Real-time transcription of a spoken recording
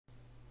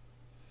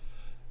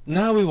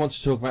Now we want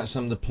to talk about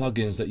some of the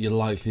plugins that you're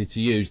likely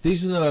to use.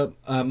 These are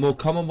the more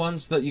common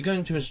ones that you're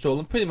going to install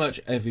on pretty much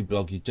every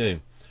blog you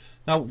do.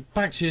 Now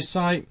back to your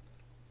site,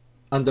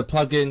 under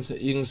plugins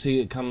you can see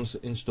it comes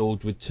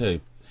installed with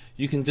two.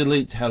 You can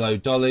delete Hello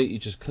Dolly, you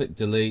just click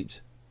delete,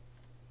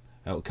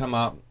 it will come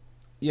up,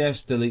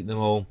 yes, delete them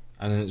all,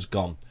 and then it's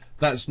gone.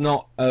 That's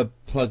not a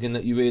plugin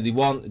that you really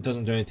want, it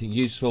doesn't do anything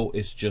useful,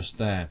 it's just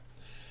there.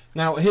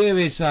 Now here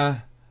is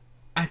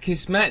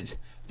Akismet.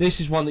 This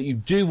is one that you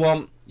do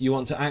want. You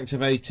want to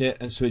activate it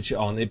and switch it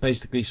on. It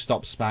basically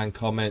stops spam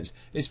comments.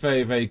 It's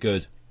very, very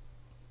good.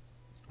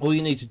 All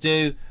you need to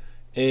do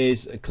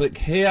is click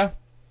here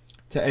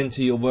to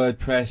enter your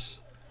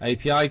WordPress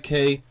API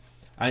key,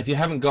 and if you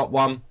haven't got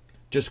one,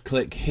 just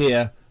click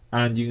here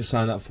and you can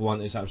sign up for one.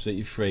 It's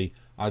absolutely free.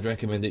 I'd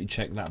recommend that you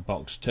check that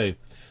box too.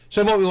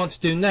 So what we want to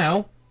do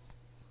now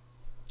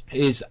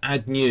is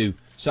add new.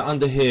 So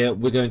under here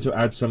we're going to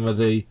add some of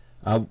the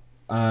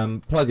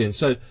plugins.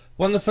 So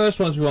one of the first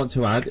ones we want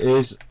to add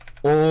is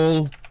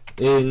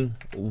all-in-one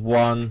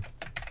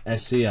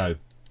SEO.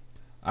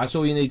 That's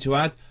all you need to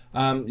add.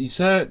 You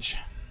search,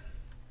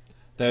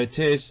 there it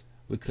is.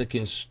 We click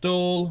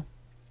install.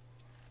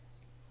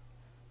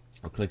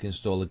 I'll click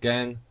install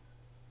again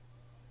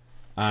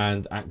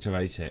and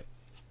activate it.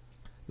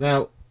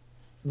 Now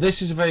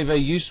this is a very, very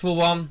useful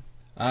one.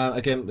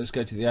 Again, let's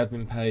go to the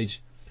admin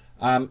page.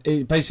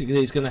 It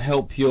basically is going to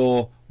help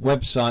your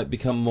website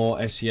become more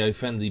SEO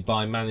friendly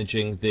by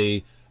managing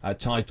the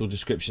title,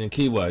 description and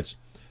keywords.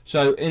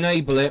 So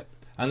enable it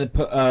and then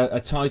put a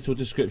title,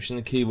 description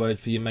and keyword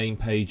for your main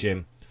page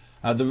in.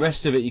 The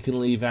rest of it you can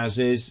leave as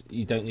is,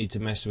 you don't need to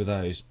mess with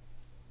those.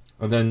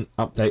 And then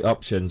update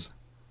options.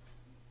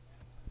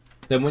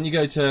 Then when you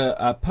go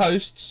to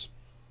posts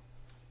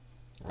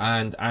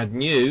and add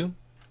new,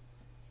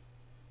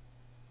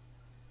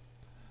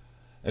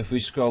 if we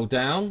scroll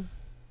down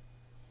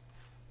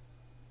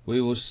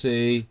we will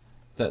see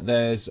that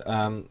there's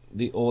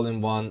the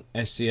all-in-one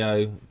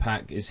SEO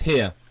pack is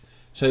here.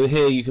 So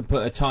here you can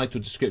put a title,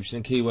 description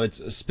and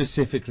keywords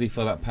specifically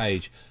for that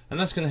page, and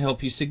that's going to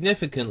help you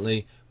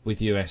significantly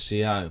with your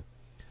SEO.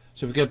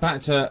 So if we go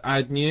back to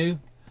add new,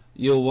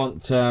 you'll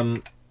want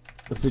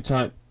if we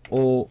type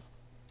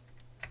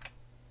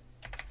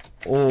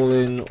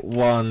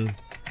all-in-one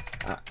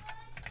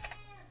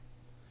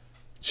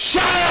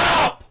shut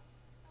up!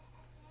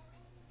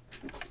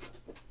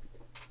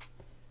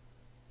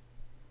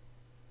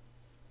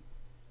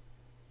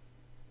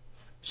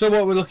 So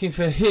what we're looking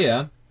for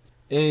here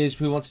is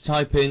we want to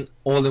type in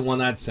all-in-one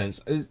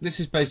AdSense. This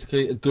is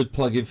basically a good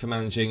plugin for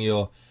managing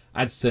your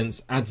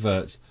AdSense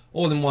adverts.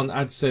 All-in-one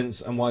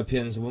AdSense and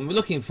YPNs are what we're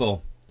looking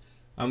for.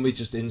 And we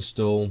just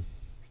install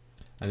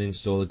and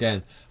install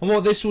again. And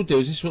what this will do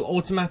is this will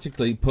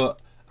automatically put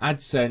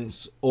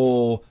AdSense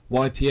or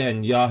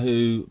YPN,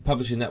 Yahoo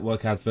Publishing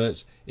Network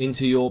adverts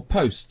into your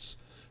posts.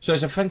 So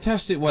it's a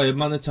fantastic way of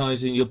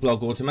monetizing your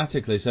blog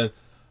automatically. So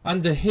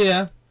under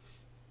here,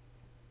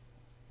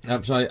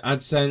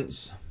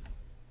 AdSense,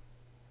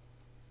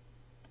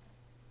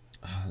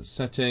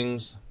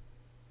 settings,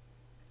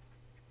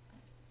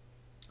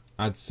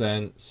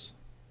 AdSense,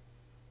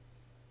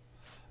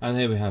 and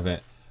here we have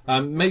it.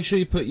 Make sure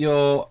you put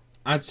your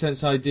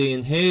AdSense ID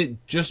in here.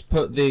 Just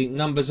put the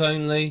numbers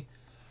only.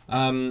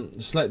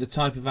 Select the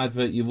type of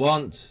advert you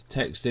want,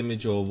 text,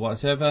 image or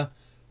whatever.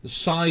 The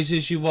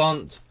sizes you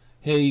want.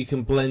 Here you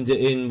can blend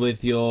it in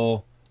with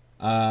your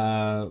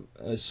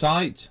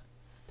site.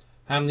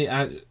 How many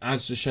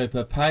ads to show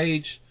per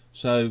page.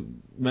 So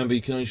remember,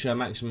 you can only show a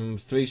maximum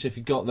of 3. So if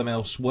you've got them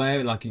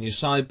elsewhere, like in your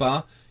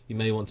sidebar, you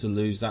may want to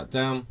lose that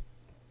down.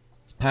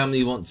 How many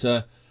you want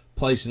to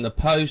place in the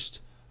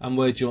post, and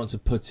where do you want to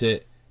put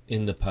it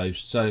in the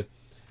post. So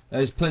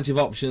there's plenty of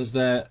options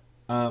there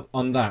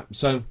on that.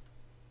 So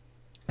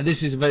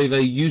this is a very,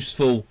 very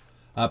useful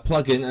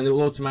plugin, and it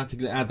will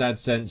automatically add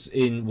AdSense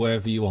in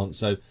wherever you want.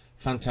 So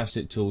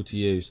fantastic tool to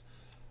use.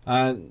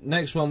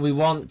 Next one we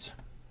want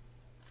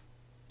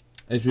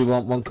is we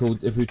want one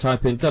called, if we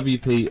type in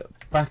WP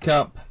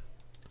backup,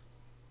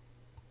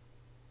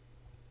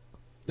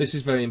 this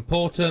is very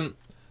important.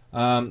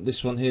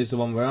 This one here is the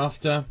one we're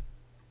after.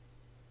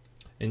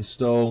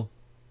 Install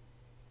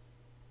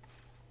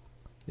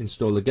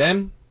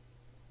again,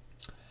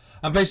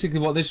 and basically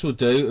what this will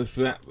do,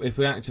 if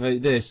we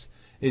activate this,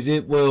 is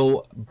it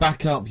will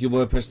back up your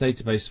WordPress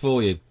database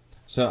for you.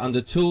 So under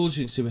tools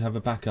you can see we have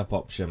a backup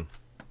option.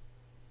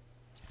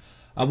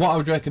 And what I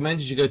would recommend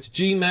is you go to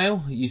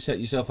Gmail, you set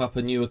yourself up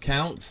a new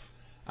account,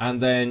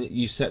 and then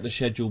you set the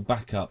schedule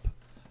backup,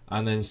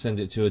 and then send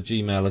it to a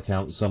Gmail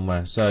account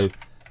somewhere. So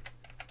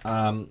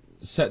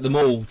set them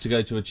all to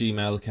go to a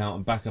Gmail account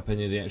and back up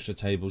any of the extra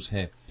tables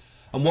here.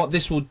 And what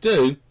this will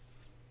do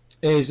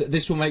is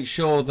this will make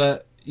sure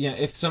that, you know,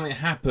 if something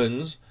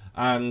happens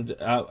and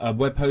a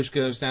web host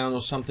goes down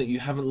or something, you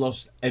haven't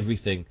lost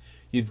everything.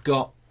 You've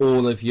got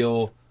all of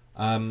your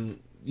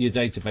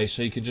database,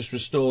 so you can just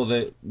restore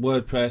the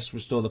WordPress,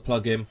 restore the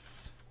plugins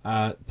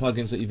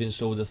that you've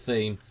installed, the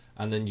theme,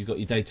 and then you've got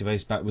your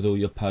database back with all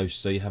your posts,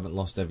 so you haven't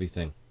lost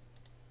everything.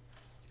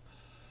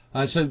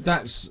 So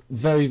that's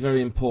very,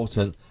 very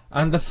important.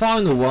 And the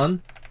final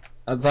one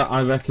that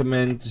I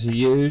recommend to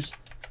use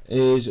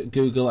is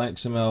Google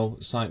XML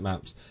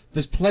sitemaps.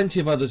 There's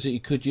plenty of others that you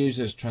could use.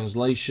 There's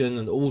translation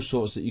and all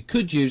sorts that you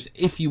could use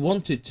if you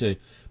wanted to,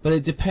 but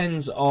it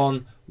depends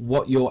on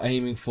what you're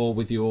aiming for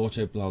with your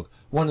Autoblog.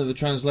 One of the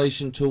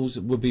translation tools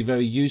would be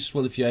very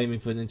useful if you're aiming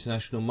for an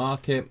international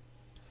market,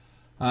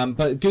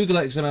 but Google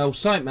XML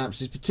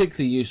sitemaps is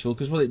particularly useful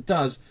because what it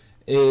does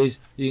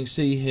is, you can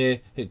see here,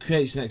 it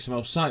creates an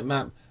XML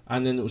sitemap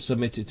and then it will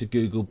submit it to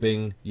Google,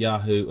 Bing,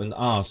 Yahoo and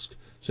Ask.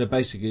 So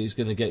basically it's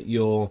going to get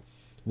your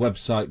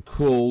website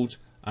crawled,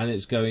 and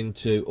it's going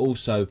to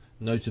also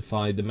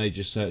notify the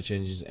major search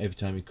engines every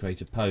time you create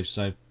a post.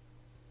 So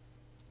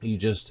you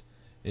just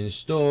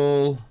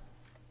install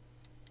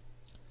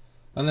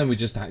and then we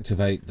just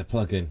activate the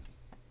plugin.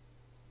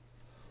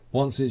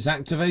 Once it's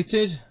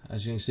activated,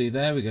 as you can see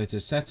there, we go to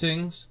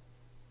settings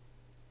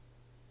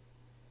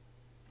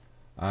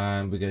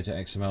and we go to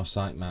XML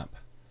sitemap,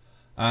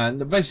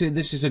 and basically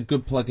this is a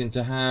good plugin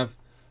to have.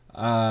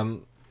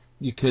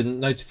 You can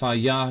notify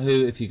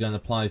Yahoo if you're going to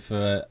apply for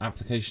an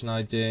application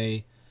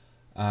ID.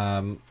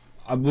 I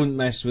wouldn't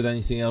mess with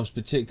anything else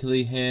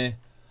particularly here.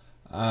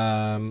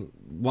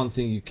 One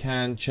thing you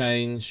can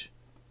change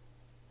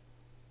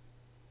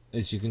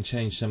is you can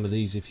change some of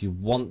these if you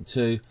want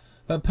to,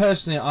 but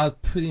personally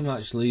I'd pretty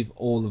much leave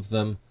all of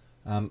them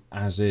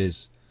as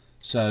is.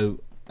 So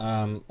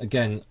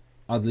again,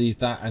 I'd leave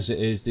that as it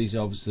is. These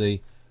are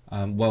obviously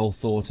well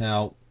thought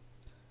out,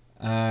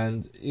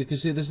 and you can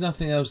see there's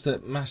nothing else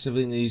that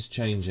massively needs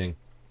changing.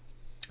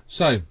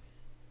 So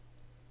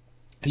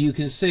you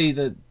can see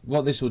that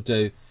what this will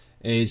do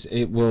is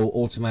it will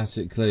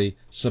automatically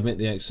submit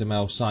the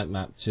XML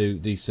sitemap to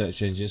these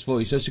search engines for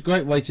you. So it's a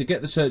great way to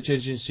get the search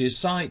engines to your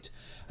site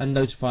and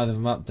notify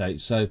them of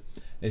updates. So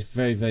it's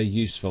very, very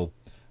useful.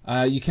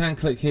 You can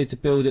click here to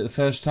build it the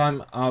first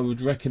time. I would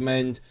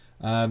recommend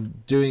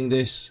doing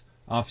this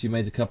after you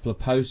made a couple of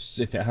posts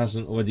if it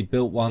hasn't already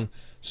built one.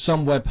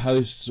 Some web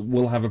hosts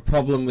will have a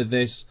problem with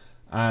this,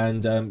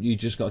 and you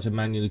just got to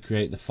manually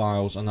create the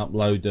files and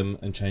upload them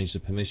and change the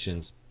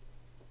permissions.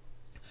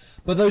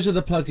 But those are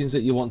the plugins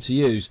that you want to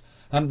use.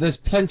 There's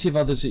plenty of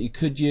others that you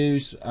could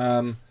use.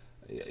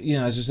 You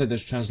know, as I said,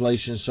 there's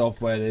translation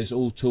software, there's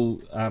all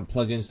tool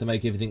plugins to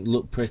make everything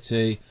look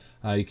pretty.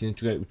 You can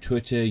integrate with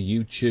Twitter,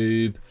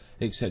 YouTube,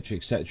 etc.,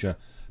 etc.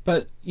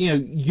 But you know,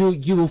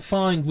 you will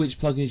find which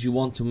plugins you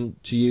want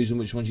to use and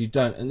which ones you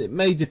don't, and it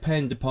may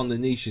depend upon the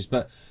niches,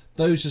 but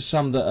those are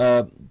some that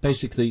are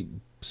basically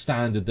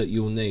standard that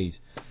you'll need.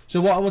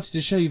 So what I wanted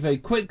to show you very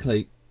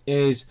quickly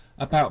is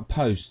about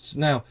posts.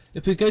 Now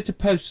if we go to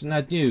posts and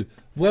add new,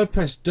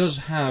 WordPress does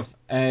have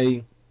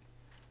a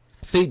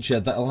feature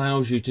that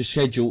allows you to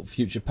schedule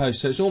future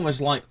posts. So it's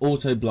almost like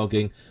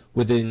auto-blogging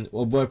within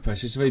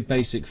WordPress. It's a very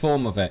basic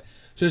form of it.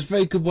 So it's a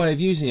very good way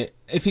of using it.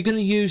 If you're going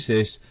to use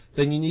this,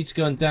 then you need to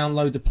go and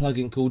download a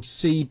plugin called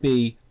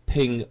CB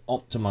Ping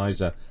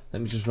Optimizer.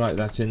 Let me just write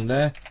that in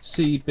there.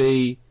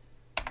 CB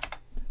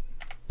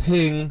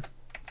Ping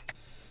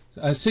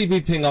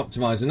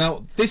Optimizer.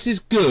 Now this is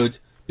good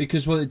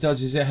because what it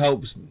does is it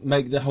helps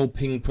make the whole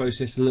ping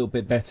process a little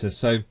bit better.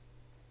 So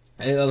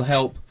it'll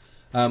help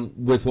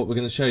with what we're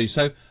going to show you.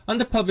 So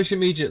under publish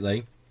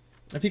immediately,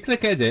 if you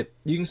click edit,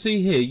 you can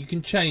see here you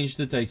can change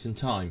the date and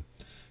time.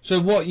 So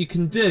what you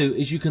can do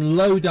is you can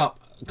load up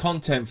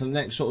content for the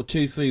next sort of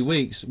 2-3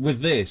 weeks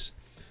with this.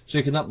 So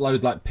you can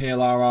upload like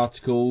PLR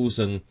articles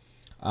and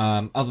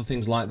other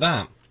things like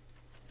that,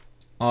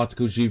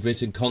 articles you've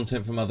written,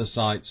 content from other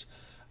sites,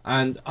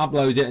 and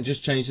upload it and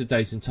just change the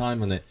date and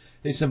time on it.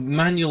 It's a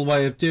manual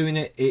way of doing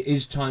it. It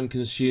is time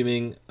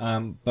consuming,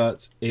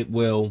 but it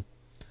will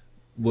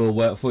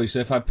work for you. So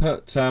if I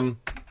put 15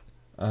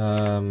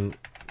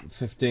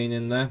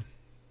 in there,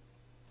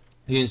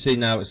 you can see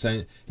now it's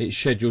saying it's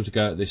scheduled to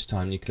go at this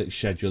time. You click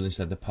schedule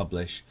instead of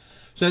publish.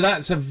 So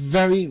that's a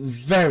very,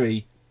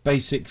 very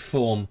basic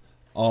form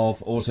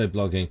of auto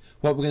blogging.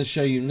 What we're going to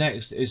show you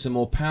next is some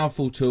more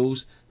powerful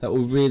tools that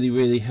will really,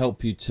 really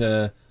help you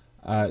to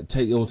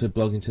take the auto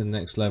blogging to the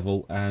next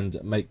level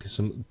and make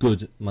some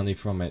good money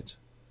from it.